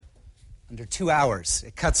Under 2 hours.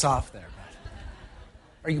 It cuts off there.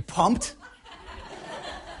 Are you pumped?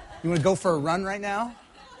 You want to go for a run right now?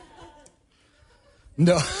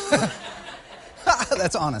 No.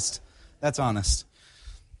 That's honest. That's honest.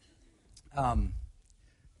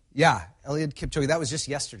 Yeah, Eliud Kipchoge, that was just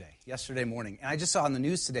yesterday morning. And I just saw on the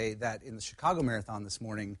news today that in the Chicago Marathon this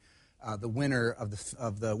morning, the winner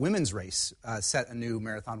of the women's race set a new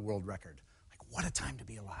marathon world record. Like, what a time to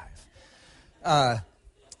be alive.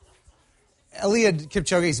 Eliud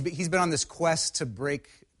Kipchoge, he's been on this quest to break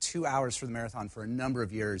 2 hours for the marathon for a number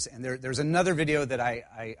of years. And there's another video that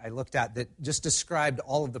I looked at that just described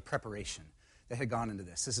all of the preparation that had gone into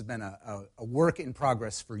this. This has been a work in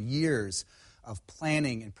progress for years of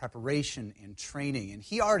planning and preparation and training. And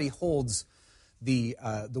he already holds the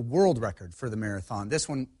world record for the marathon. This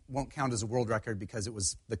one won't count as a world record because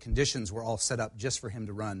the conditions were all set up just for him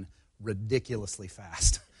to run ridiculously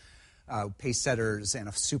fast. Pace setters and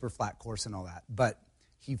a super flat course and all that. But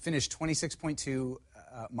he finished 26.2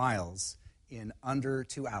 miles in under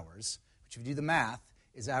 2 hours, which if you do the math,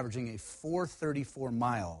 is averaging a 4:34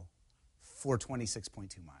 mile for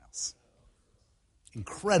 26.2 miles.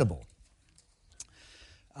 Incredible.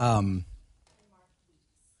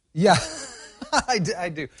 Yeah, I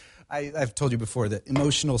do. I've told you before that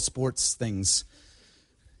emotional sports things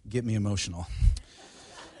get me emotional.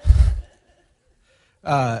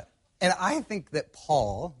 And I think that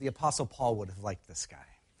Paul, the Apostle Paul, would have liked this guy.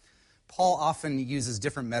 Paul often uses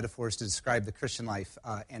different metaphors to describe the Christian life,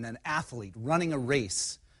 and an athlete running a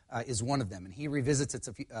race is one of them, and he revisits it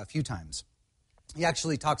a few times. He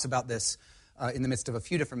actually talks about this in the midst of a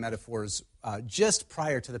few different metaphors just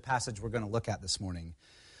prior to the passage we're going to look at this morning.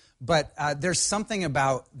 But there's something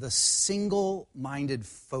about the single-minded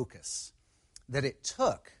focus that it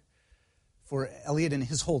took for Eliud and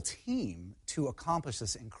his whole team to accomplish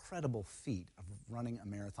this incredible feat of running a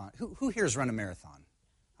marathon. Who here has run a marathon?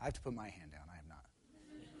 I have to put my hand down. I have not.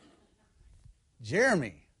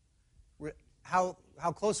 Jeremy, how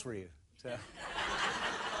close were you to...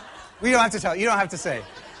 We don't have to tell. You don't have to say. You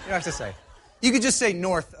don't have to say. You could just say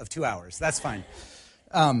north of 2 hours. That's fine.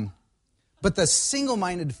 But the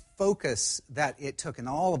single-minded focus that it took and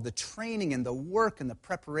all of the training and the work and the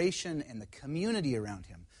preparation and the community around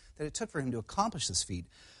him that it took for him to accomplish this feat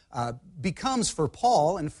becomes for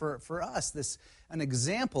Paul and for us an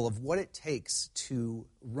example of what it takes to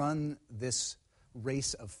run this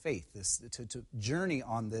race of faith, to journey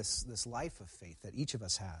on this life of faith that each of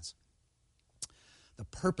us has. The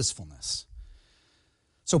purposefulness.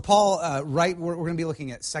 So Paul, we're going to be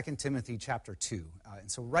looking at 2 Timothy chapter 2.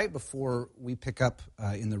 And so right before we pick up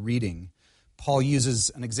in the reading, Paul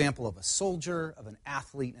uses an example of a soldier, of an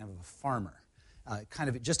athlete, and of a farmer. Kind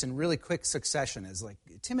of just in really quick succession as like,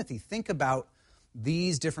 Timothy, think about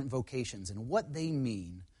these different vocations and what they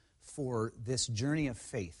mean for this journey of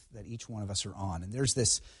faith that each one of us are on. And there's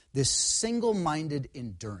this single-minded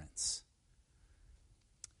endurance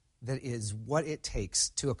that is what it takes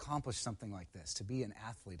to accomplish something like this, to be an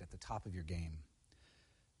athlete at the top of your game.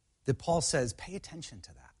 That Paul says, pay attention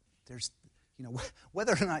to that. There's,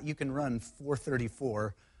 whether or not you can run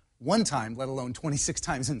 4:34 one time, let alone 26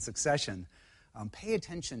 times in succession, pay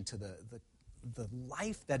attention to the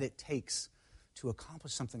life that it takes to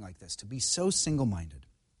accomplish something like this, to be so single-minded.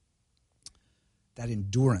 That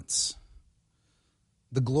endurance,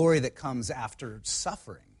 the glory that comes after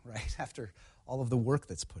suffering, right? After all of the work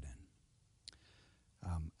that's put in.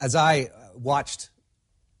 As I watched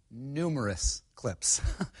numerous clips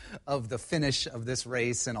of the finish of this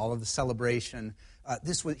race and all of the celebration,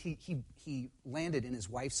 he landed in his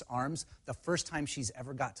wife's arms the first time she's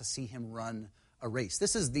ever got to see him run a race.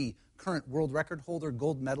 This is the current world record holder,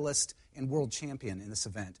 gold medalist, and world champion in this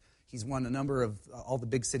event. He's won a number of all the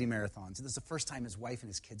big city marathons. This is the first time his wife and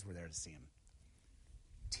his kids were there to see him.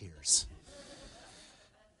 Tears.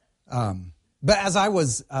 But as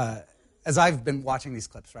I've been watching these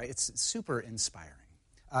clips, right, it's super inspiring.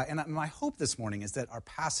 And my hope this morning is that our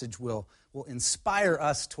passage will inspire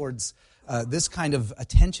us towards this kind of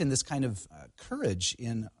attention, this kind of courage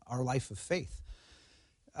in our life of faith.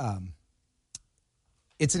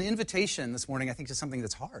 It's an invitation this morning, I think, to something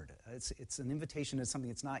that's hard. It's an invitation to something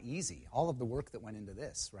that's not easy. All of the work that went into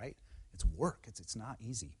this, right? It's work. It's not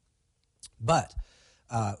easy. But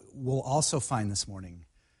we'll also find this morning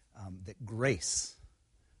that grace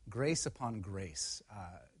upon grace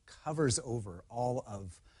covers over all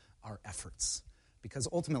of our efforts, because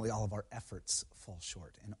ultimately all of our efforts fall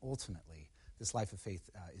short, and ultimately this life of faith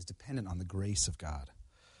is dependent on the grace of God.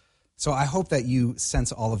 So I hope that you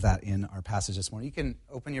sense all of that in our passage this morning. You can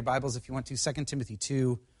open your Bibles if you want to. 2 Timothy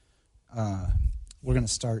 2. We're going to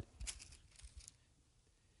start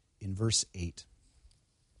in in verse 8.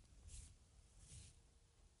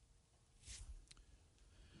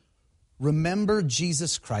 Remember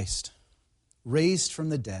Jesus Christ, raised from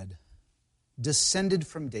the dead, descended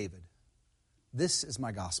from David. This is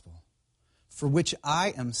my gospel, for which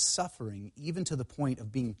I am suffering even to the point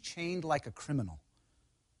of being chained like a criminal.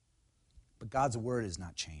 But God's word is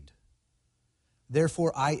not chained.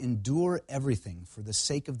 Therefore I endure everything for the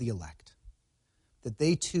sake of the elect, that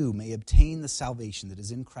they too may obtain the salvation that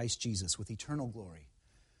is in Christ Jesus with eternal glory.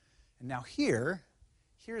 And now here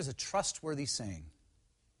is a trustworthy saying.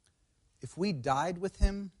 If we died with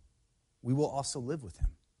him, we will also live with him.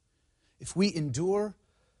 If we endure,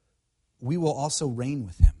 we will also reign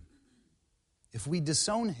with him. If we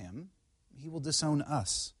disown him, he will disown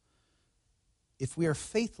us. If we are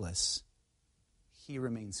faithless, he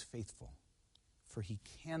remains faithful, for he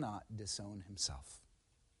cannot disown himself.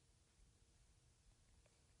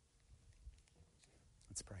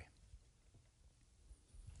 Let's pray.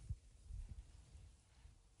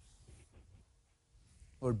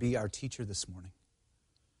 Lord, be our teacher this morning.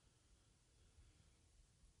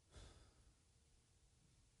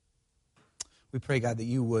 We pray, God, that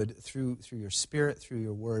you would, through your Spirit, through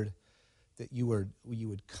your word, that you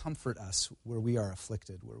would comfort us where we are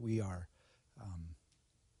afflicted, where we are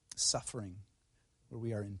suffering, where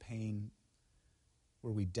we are in pain,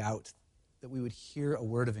 where we doubt, that we would hear a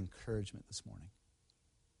word of encouragement this morning.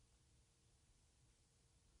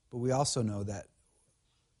 But we also know that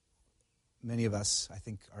many of us, I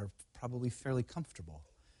think, are probably fairly comfortable.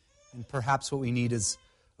 And perhaps what we need is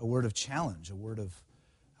a word of challenge, a word of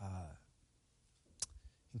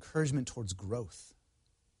encouragement towards growth.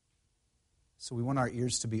 So we want our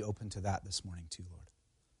ears to be open to that this morning too, Lord.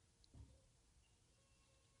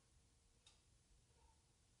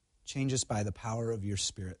 Change us by the power of your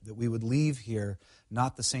Spirit, that we would leave here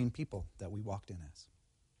not the same people that we walked in as.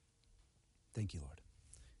 Thank you, Lord.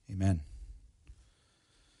 Amen.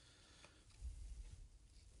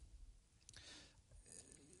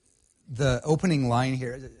 The opening line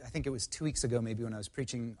here, I think it was 2 weeks ago maybe when I was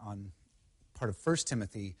preaching on part of 1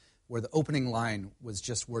 Timothy, where the opening line was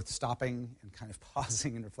just worth stopping and kind of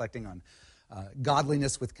pausing and reflecting on.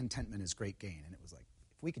 Godliness with contentment is great gain. And it was like,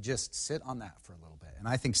 if we could just sit on that for a little bit. And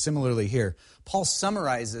I think similarly here, Paul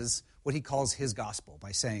summarizes what he calls his gospel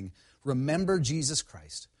by saying, remember Jesus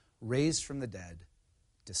Christ, raised from the dead,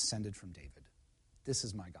 descended from David. This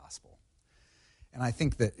is my gospel. And I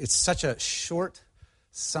think that it's such a short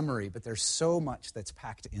summary, but there's so much that's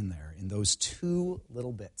packed in there in those two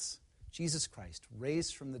little bits. Jesus Christ,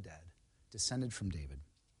 raised from the dead, descended from David.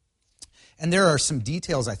 And there are some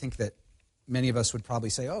details, I think, that many of us would probably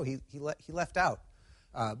say, oh, he left out,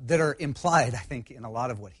 that are implied, I think, in a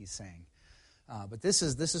lot of what he's saying. But this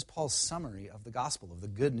is Paul's summary of the gospel, of the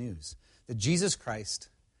good news, that Jesus Christ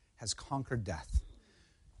has conquered death.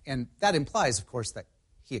 And that implies, of course, that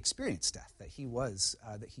he experienced death, that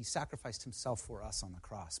he sacrificed himself for us on the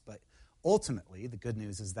cross. But ultimately, the good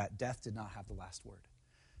news is that death did not have the last word,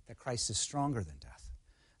 that Christ is stronger than death,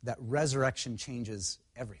 that resurrection changes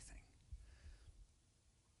everything.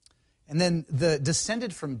 And then the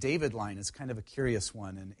descended from David line is kind of a curious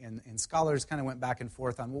one, and scholars kind of went back and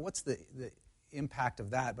forth on, well, what's the impact of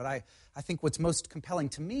that? But I think what's most compelling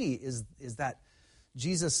to me is that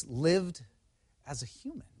Jesus lived as a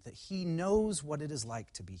human, that he knows what it is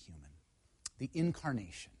like to be human. The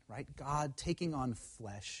incarnation, right? God taking on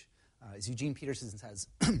flesh, as Eugene Peterson says,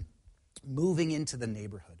 moving into the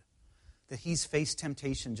neighborhood, that he's faced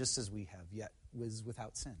temptation just as we have, yet was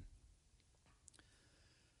without sin.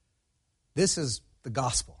 This is the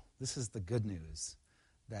gospel. This is the good news,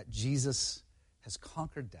 that Jesus has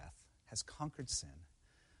conquered death, has conquered sin,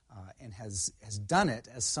 and has done it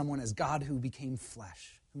as God who became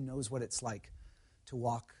flesh, who knows what it's like to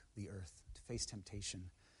walk the earth, to face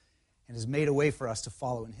temptation, and has made a way for us to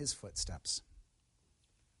follow in his footsteps.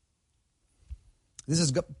 This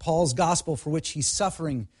is Paul's gospel, for which he's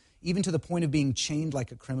suffering even to the point of being chained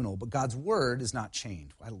like a criminal. But God's word is not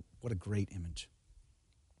chained. What a great image.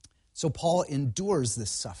 So Paul endures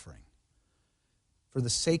this suffering for the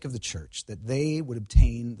sake of the church, that they would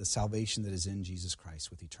obtain the salvation that is in Jesus Christ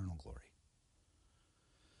with eternal glory.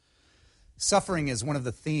 Suffering is one of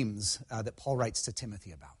the themes that Paul writes to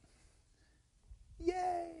Timothy about.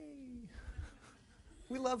 Yay!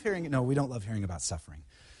 We love hearing it. No, we don't love hearing about suffering.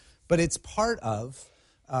 But it's part of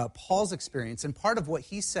Paul's experience, and part of what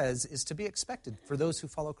he says is to be expected for those who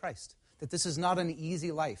follow Christ. That this is not an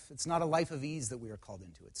easy life. It's not a life of ease that we are called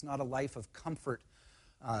into. It's not a life of comfort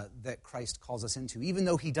that Christ calls us into, even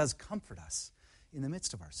though he does comfort us in the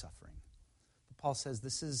midst of our suffering. But Paul says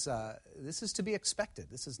this is to be expected.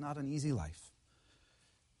 This is not an easy life.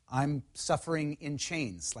 I'm suffering in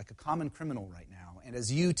chains like a common criminal right now. And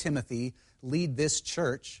as you, Timothy, lead this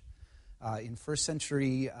church in first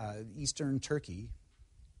century Eastern Turkey,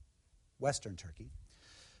 Western Turkey,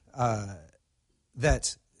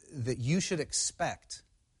 that you should expect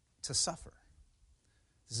to suffer.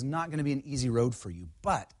 This is not going to be an easy road for you,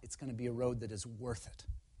 but it's going to be a road that is worth it.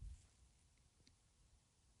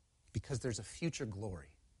 Because there's a future glory.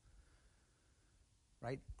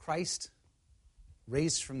 Right? Christ,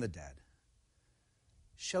 raised from the dead,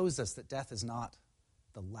 shows us that death is not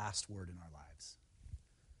the last word in our lives.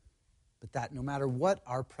 But that no matter what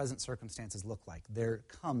our present circumstances look like, there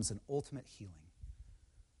comes an ultimate healing.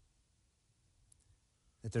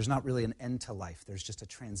 That there's not really an end to life. There's just a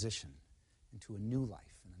transition into a new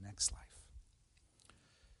life and a next life.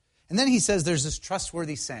 And then he says there's this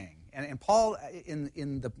trustworthy saying. And Paul,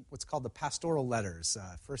 in the what's called the pastoral letters,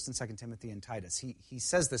 1st and 2nd Timothy and Titus, he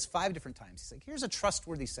says this 5 different times. He's like, here's a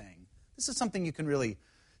trustworthy saying. This is something you can really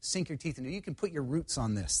sink your teeth into. You can put your roots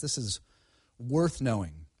on this. This is worth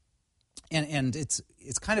knowing. And it's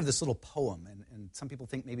kind of this little poem. And some people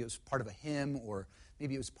think maybe it was part of a hymn or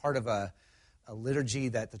maybe it was part of a liturgy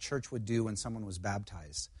that the church would do when someone was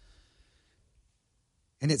baptized.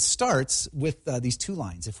 And it starts with these 2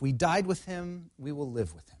 lines. If we died with him, we will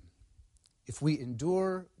live with him. If we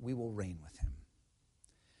endure, we will reign with him.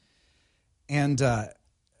 And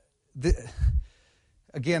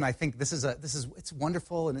again, I think it's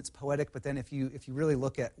wonderful and it's poetic. But then if you really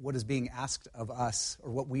look at what is being asked of us,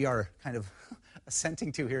 or what we are kind of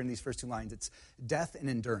assenting to here in these first 2 lines, it's death and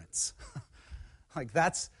endurance. Like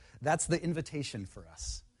that's the invitation for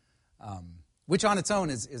us, which on its own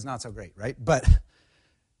is not so great, right? But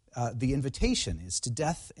the invitation is to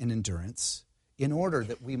death and endurance in order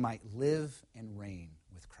that we might live and reign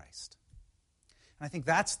with Christ. And I think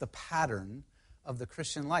that's the pattern of the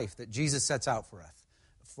Christian life that Jesus sets out for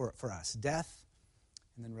us. Death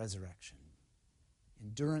and then resurrection.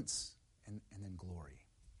 Endurance and then glory.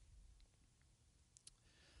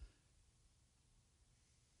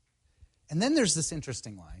 And then there's this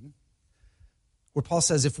interesting line where Paul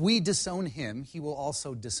says, if we disown him, he will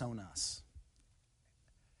also disown us.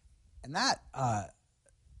 And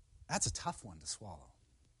that's a tough one to swallow.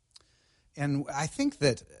 And I think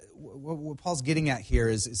that what Paul's getting at here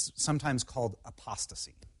is sometimes called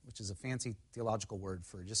apostasy, which is a fancy theological word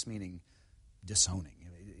for just meaning disowning.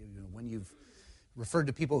 When you've referred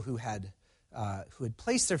to people who had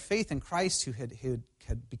placed their faith in Christ, who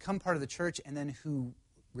had become part of the church, and then who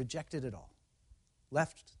rejected it all,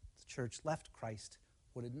 left the church, left Christ,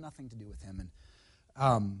 wanted nothing to do with him.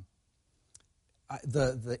 And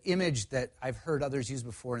the image that I've heard others use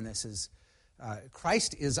before in this is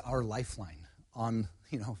Christ is our lifeline.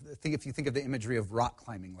 If you think of the imagery of rock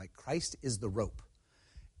climbing, like Christ is the rope.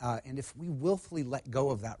 And if we willfully let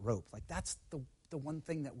go of that rope, like that's the one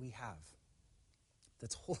thing that we have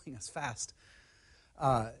that's holding us fast.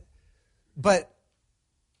 But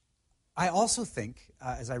I also think,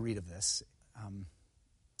 as I read of this,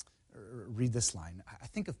 or read this line, I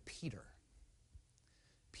think of Peter.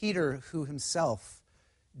 Peter, who himself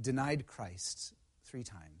denied Christ 3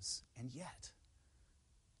 times, and yet,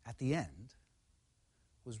 at the end,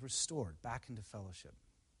 was restored back into fellowship,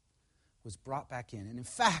 was brought back in, and in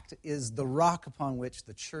fact is the rock upon which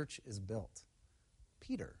the church is built.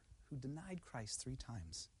 Peter, who denied Christ 3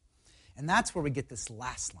 times. And that's where we get this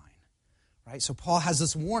last line, right? So Paul has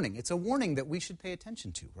this warning. It's a warning that we should pay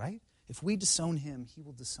attention to, right? If we disown him, he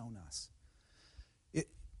will disown us.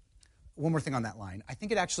 One more thing on that line. I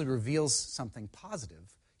think it actually reveals something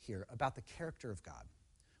positive here about the character of God,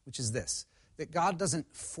 which is this, that God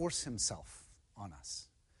doesn't force himself on us,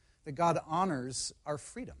 that God honors our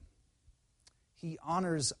freedom. He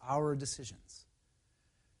honors our decisions,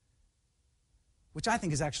 which I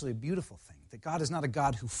think is actually a beautiful thing, that God is not a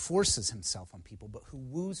God who forces himself on people, but who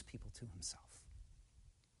woos people to himself.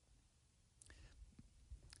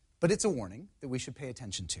 But it's a warning that we should pay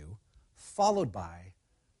attention to, followed by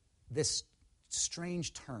this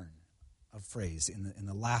strange turn of phrase in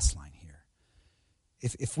the last line here.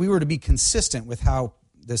 If we were to be consistent with how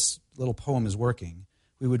this little poem is working,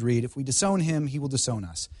 we would read, if we disown him, he will disown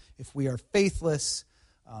us. If we are faithless,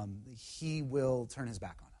 he will turn his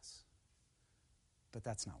back on us. But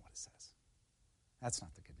that's not what it says. That's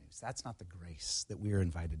not the good news. That's not the grace that we are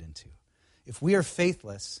invited into. If we are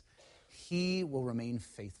faithless, he will remain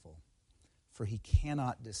faithful, for he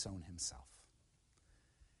cannot disown himself.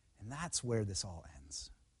 And that's where this all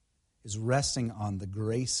ends, is resting on the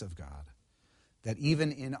grace of God, that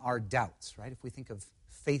even in our doubts, right? If we think of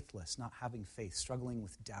faithless, not having faith, struggling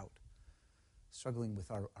with doubt, struggling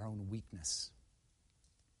with our own weakness,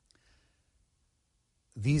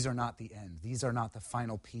 these are not the end. These are not the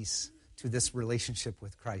final piece to this relationship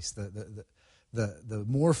with Christ. The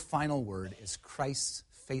more final word is Christ's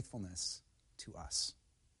faithfulness to us.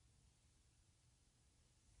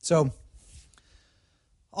 So,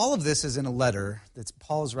 all of this is in a letter that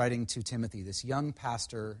Paul is writing to Timothy, this young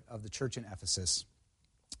pastor of the church in Ephesus.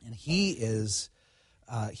 And he's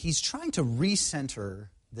trying to recenter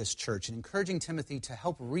this church and encouraging Timothy to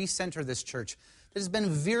help recenter this church that has been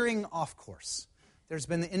veering off course. There's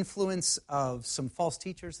been the influence of some false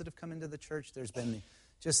teachers that have come into the church. There's been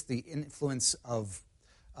just the influence of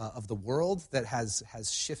the world that has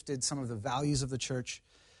shifted some of the values of the church.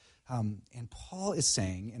 And Paul is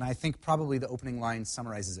saying, and I think probably the opening line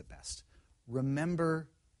summarizes it best, remember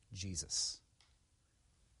Jesus.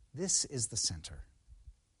 This is the center.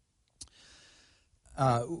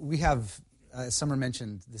 We have, as Summer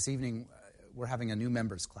mentioned, this evening we're having a new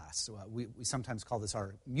members class. So, we sometimes call this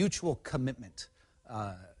our mutual commitment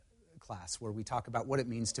class, where we talk about what it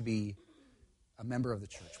means to be a member of the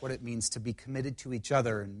church, what it means to be committed to each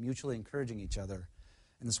other and mutually encouraging each other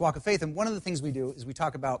in this walk of faith. And one of the things we do is we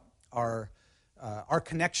talk about our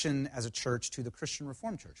connection as a church to the Christian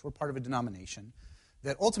Reformed Church. We're part of a denomination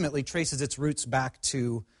that ultimately traces its roots back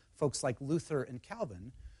to folks like Luther and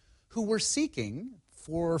Calvin, who were seeking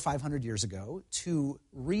 400 or 500 years ago to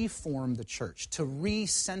reform the church, to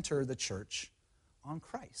recenter the church on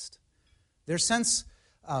Christ. Their sense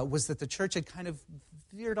was that the church had kind of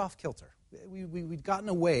veered off kilter. We'd gotten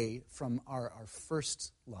away from our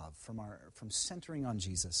first love, from centering on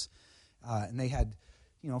Jesus. And they had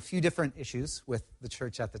a few different issues with the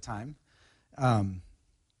church at the time.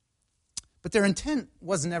 But their intent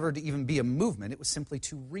was never to even be a movement. It was simply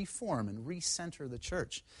to reform and recenter the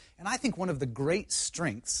church. And I think one of the great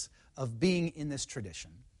strengths of being in this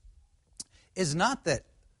tradition is not that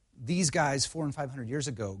these guys 400 and 500 years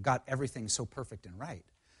ago got everything so perfect and right,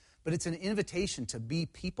 but it's an invitation to be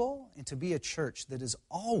people and to be a church that is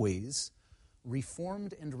always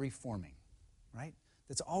reformed and reforming, right?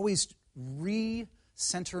 That's always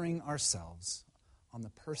re-centering ourselves on the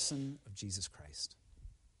person of Jesus Christ.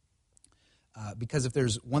 Because if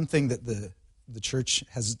there's one thing that the church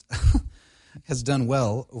has has done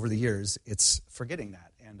well over the years, it's forgetting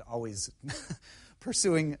that and always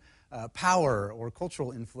pursuing power or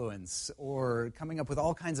cultural influence or coming up with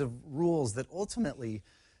all kinds of rules that ultimately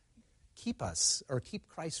keep us or keep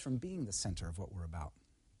Christ from being the center of what we're about.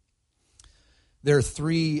 There are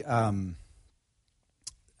three, I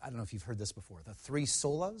don't know if you've heard this before, the three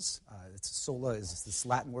solas. Sola is this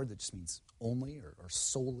Latin word that just means only or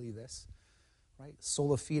solely this. Right?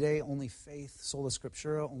 Sola fide, only faith. Sola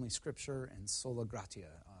scriptura, only scripture. And sola gratia,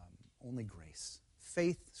 only grace.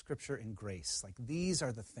 Faith, scripture, and grace. Like these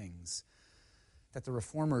are the things that the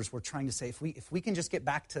reformers were trying to say. If we can just get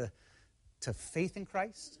back to faith in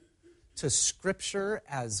Christ, to scripture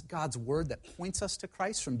as God's word that points us to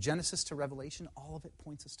Christ, from Genesis to Revelation, all of it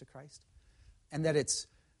points us to Christ. And that it's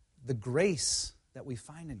the grace that we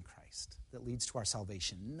find in Christ that leads to our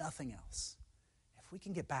salvation, nothing else. If we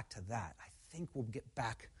can get back to that, I think we'll get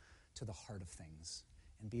back to the heart of things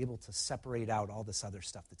and be able to separate out all this other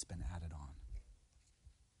stuff that's been added on.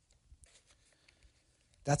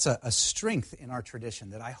 That's a strength in our tradition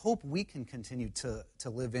that I hope we can continue to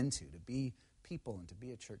live into, to be people and to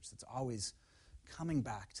be a church that's always coming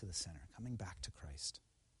back to the center, coming back to Christ.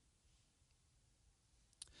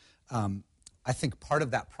 I think part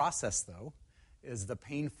of that process, though, is the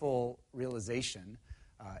painful realization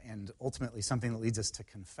and ultimately something that leads us to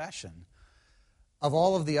confession of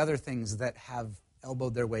all of the other things that have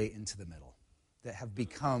elbowed their way into the middle, that have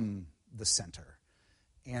become the center.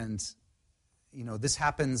 And, this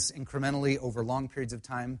happens incrementally over long periods of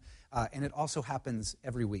time, and it also happens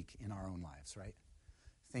every week in our own lives, right?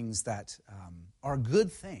 Things that are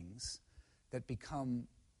good things that become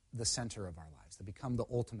the center of our lives, that become the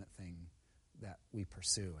ultimate thing that we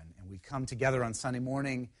pursue. And we come together on Sunday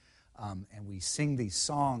morning, and we sing these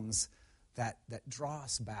songs that draw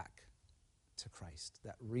us back to Christ,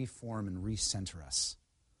 that reform and recenter us.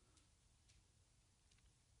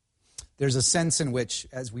 There's a sense in which,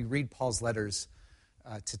 as we read Paul's letters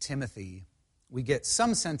to Timothy, we get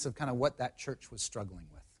some sense of kind of what that church was struggling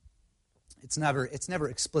with. It's never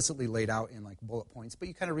explicitly laid out in like bullet points, but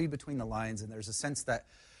you kind of read between the lines, and there's a sense that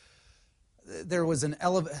there was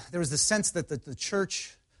the sense that the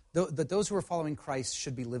church, that those who were following Christ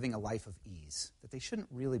should be living a life of ease, that they shouldn't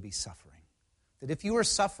really be suffering. That if you were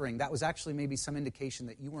suffering, that was actually maybe some indication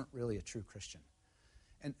that you weren't really a true Christian.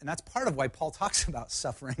 And that's part of why Paul talks about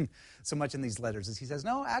suffering so much in these letters, is he says,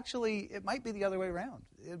 no, actually, it might be the other way around.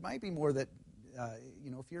 It might be more that,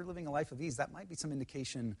 if you're living a life of ease, that might be some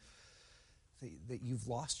indication that you've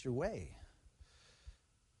lost your way.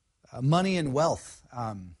 Money and wealth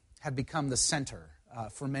had become the center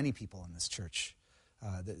for many people in this church.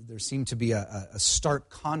 There seemed to be a stark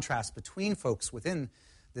contrast between folks within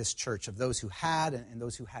this church of those who had and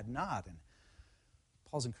those who had not. And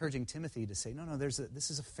Paul's encouraging Timothy to say, no, this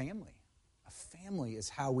is a family. A family is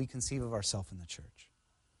how we conceive of ourselves in the church.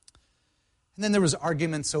 And then there was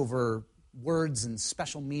arguments over words and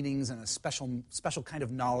special meanings and a special kind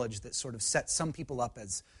of knowledge that sort of set some people up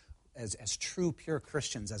as true, pure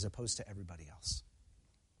Christians as opposed to everybody else.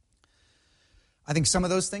 I think some of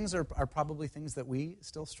those things are probably things that we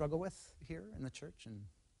still struggle with here in the church in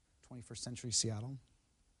 21st century Seattle.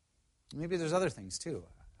 Maybe there's other things too.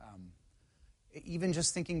 Even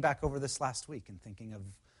just thinking back over this last week and thinking of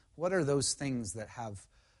what are those things that have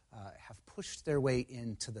pushed their way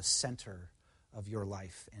into the center of your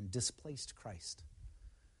life and displaced Christ.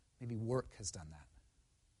 Maybe work has done that.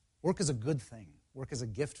 Work is a good thing. Work is a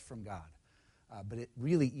gift from God. But it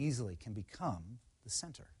really easily can become the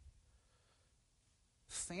center.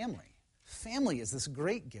 Family. Family is this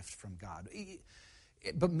great gift from God.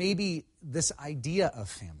 But maybe this idea of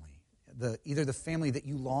family, either the family that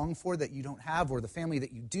you long for that you don't have, or the family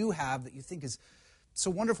that you do have that you think is so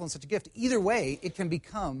wonderful and such a gift. Either way, it can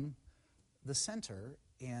become the center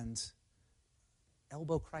and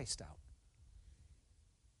elbow Christ out.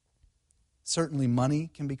 Certainly money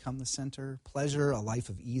can become the center, pleasure, a life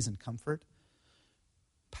of ease and comfort,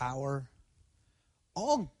 power,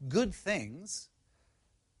 all good things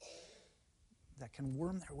that can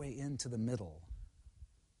worm their way into the middle,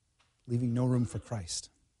 leaving no room for Christ.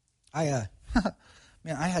 I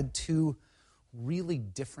had 2 really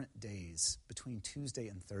different days between Tuesday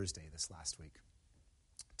and Thursday this last week.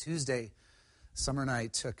 Tuesday, Summer and I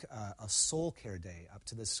took a soul care day up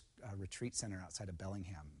to this retreat center outside of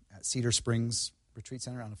Bellingham at Cedar Springs Retreat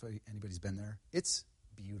Center. I don't know if anybody's been there. It's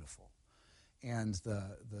beautiful. And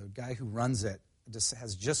the guy who runs it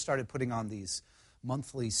has just started putting on these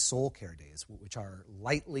monthly soul care days, which are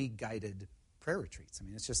lightly guided prayer retreats. I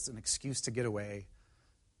mean, it's just an excuse to get away,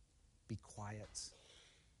 be quiet,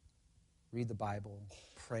 read the Bible,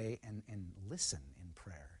 pray, and listen in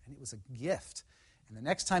prayer. And it was a gift. And the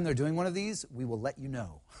next time they're doing one of these, we will let you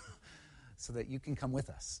know so that you can come with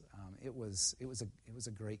us. It was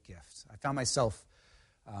a great gift. I found myself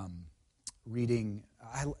reading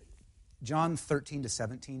John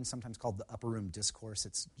 13-17, sometimes called the Upper Room Discourse.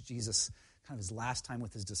 It's Jesus, kind of his last time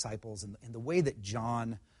with his disciples, and the way that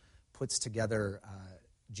John puts together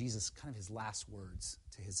Jesus, kind of his last words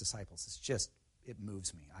to his disciples. It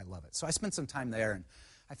moves me. I love it. So I spent some time there, and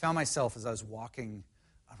I found myself as I was walking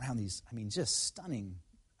around these, just stunning.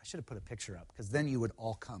 I should have put a picture up, because then you would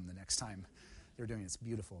all come the next time they were doing it. It's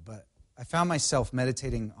beautiful. But I found myself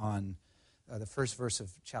meditating on the first verse of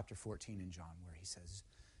chapter 14 in John, where he says,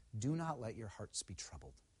 "Do not let your hearts be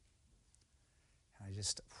troubled." And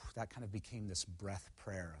that kind of became this breath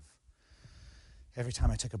prayer of every time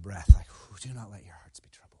I took a breath, like, do not let your hearts be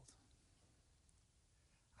troubled.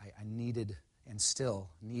 I needed and still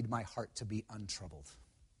need my heart to be untroubled,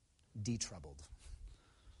 detroubled.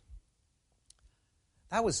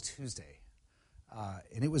 That was Tuesday,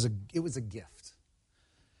 and it was a gift.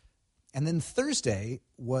 And then Thursday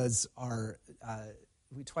was our,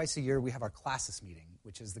 twice a year we have our classis meeting,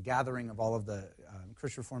 which is the gathering of all of the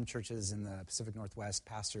Christian Reformed churches in the Pacific Northwest,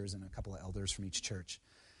 pastors and a couple of elders from each church.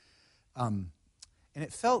 And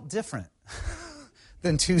it felt different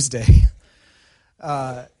than Tuesday.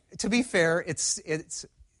 To be fair, it's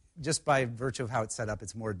just by virtue of how it's set up,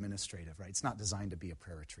 it's more administrative, right? It's not designed to be a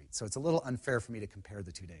prayer retreat. So it's a little unfair for me to compare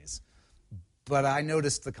the 2 days. But I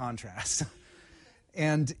noticed the contrast.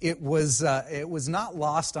 And it was not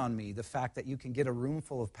lost on me, the fact that you can get a room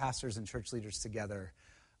full of pastors and church leaders together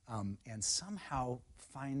and somehow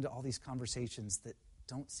find all these conversations that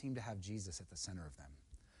don't seem to have Jesus at the center of them.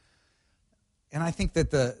 And I think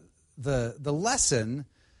that the lesson,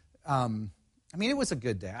 it was a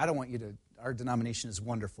good day. I don't want you to, our denomination is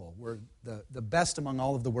wonderful. We're the best among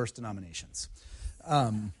all of the worst denominations.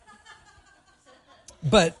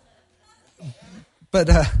 But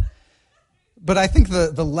I think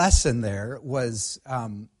the lesson there was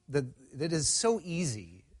that it is so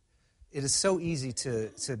easy. It is so easy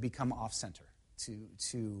to become off-center,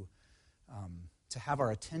 to have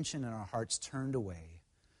our attention and our hearts turned away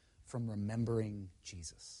from remembering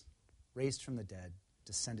Jesus, raised from the dead,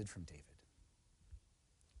 descended from David,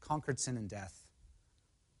 conquered sin and death,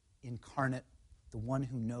 incarnate, the one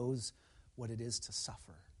who knows what it is to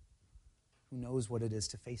suffer, who knows what it is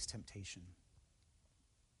to face temptation.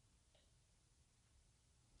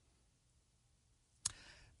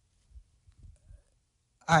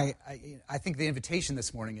 I think the invitation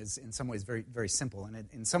this morning is in some ways very, very simple. And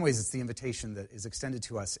in some ways it's the invitation that is extended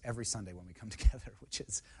to us every Sunday when we come together, which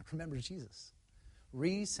is remember Jesus.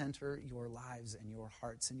 Recenter your lives and your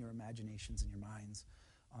hearts and your imaginations and your minds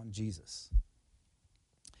on Jesus.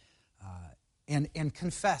 And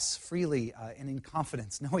confess freely and in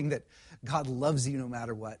confidence, knowing that God loves you no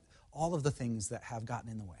matter what, all of the things that have gotten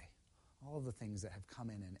in the way, all of the things that have come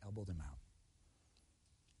in and elbowed him out.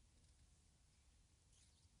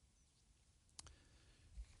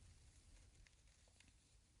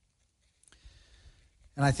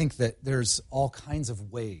 And I think that there's all kinds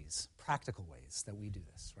of ways, practical ways, that we do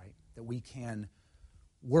this, right? That we can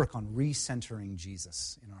work on recentering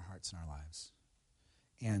Jesus in our hearts and our lives.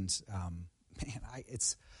 And,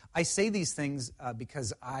 I say these things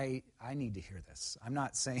because I need to hear this. I'm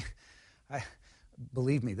not saying,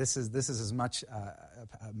 believe me, this is as much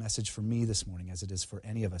a message for me this morning as it is for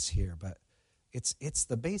any of us here. But it's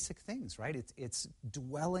the basic things, right? It's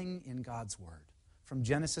dwelling in God's word from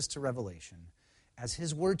Genesis to Revelation as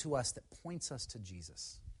his word to us that points us to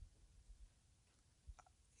Jesus.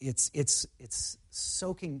 It's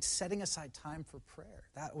soaking, setting aside time for prayer.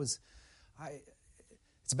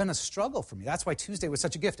 It's been a struggle for me. That's why Tuesday was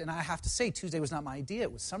such a gift. And I have to say, Tuesday was not my idea.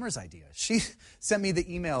 It was Summer's idea. She sent me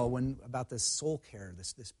the email about this soul care,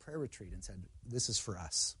 this prayer retreat, and said, this is for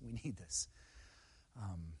us. We need this.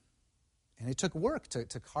 And it took work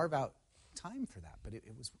to carve out time for that, but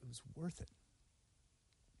it was worth it.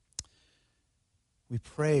 We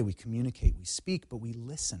pray, we communicate, we speak, but we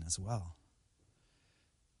listen as well.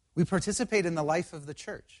 We participate in the life of the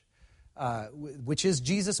church, which is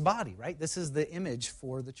Jesus' body, right? This is the image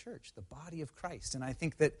for the church, the body of Christ. And I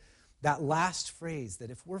think that last phrase, that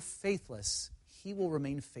if we're faithless, he will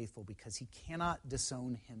remain faithful because he cannot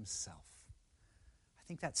disown himself. I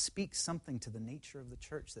think that speaks something to the nature of the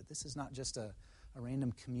church, that this is not just a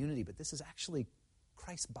random community, but this is actually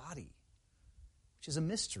Christ's body, which is a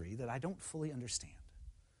mystery that I don't fully understand.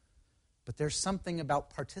 But there's something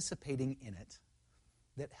about participating in it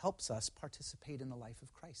that helps us participate in the life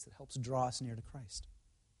of Christ, that helps draw us near to Christ.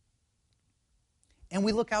 And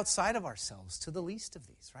we look outside of ourselves to the least of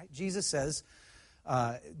these, right? Jesus says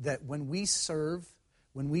that when we serve,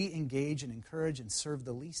 when we engage and encourage and serve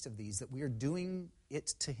the least of these, that we are doing it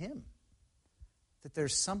to him. That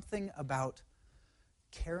there's something about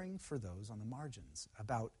caring for those on the margins,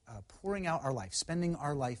 about pouring out our life, spending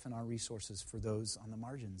our life and our resources for those on the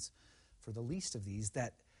margins, for the least of these,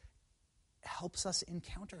 that helps us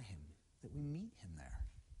encounter him, that we meet him there.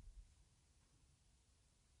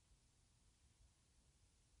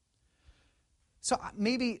 So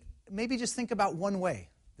maybe just think about one way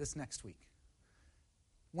this next week.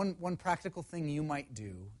 One practical thing you might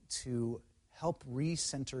do to help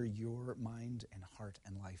recenter your mind and heart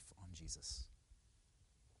and life on Jesus.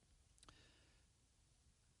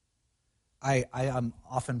 I am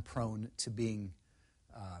often prone to being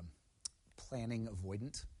planning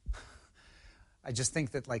avoidant. I just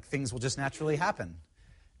think that things will just naturally happen,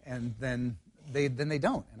 and then they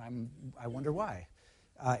don't, and I wonder why.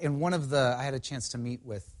 And I had a chance to meet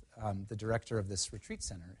with the director of this retreat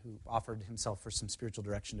center, who offered himself for some spiritual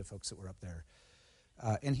direction to folks that were up there,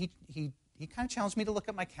 and he kind of challenged me to look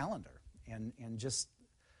at my calendar and just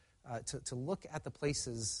to look at the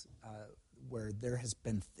places where there has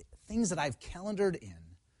been things that I've calendared in,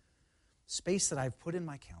 space that I've put in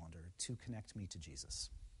my calendar to connect me to Jesus.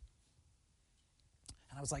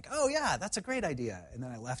 And I was like, oh yeah, that's a great idea. And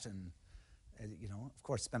then I left and, of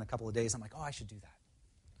course, spent a couple of days. I'm like, oh, I should do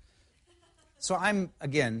that. So I'm,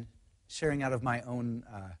 again, sharing out of my own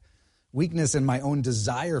weakness and my own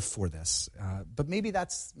desire for this. But maybe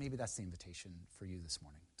that's the invitation for you this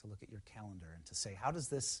morning, to look at your calendar and to say, how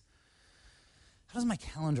does my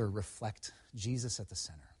calendar reflect Jesus at the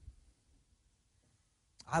center?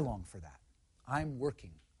 I long for that. I'm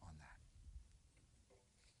working on that.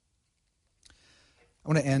 I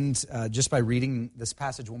want to end just by reading this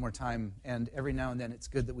passage one more time, and every now and then it's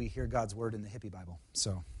good that we hear God's word in the hippie Bible.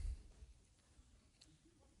 So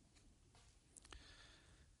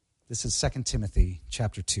this is 2 Timothy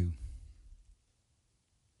chapter 2.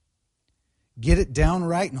 Get it down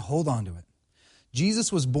right and hold on to it.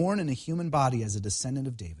 Jesus was born in a human body as a descendant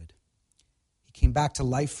of David. He came back to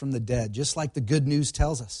life from the dead, just like the good news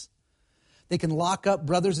tells us. They can lock up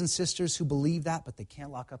brothers and sisters who believe that, but they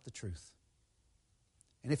can't lock up the truth.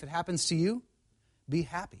 And if it happens to you, be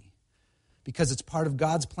happy, because it's part of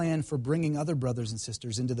God's plan for bringing other brothers and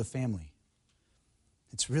sisters into the family.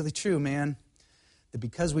 It's really true, man, that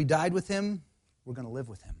because we died with him, we're going to live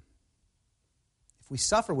with him. If we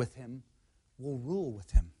suffer with him, we'll rule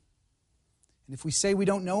with him. And if we say we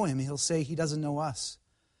don't know him, he'll say he doesn't know us.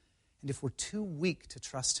 And if we're too weak to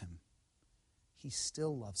trust him, he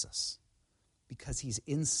still loves us because he's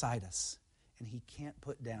inside us and he can't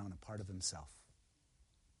put down a part of himself.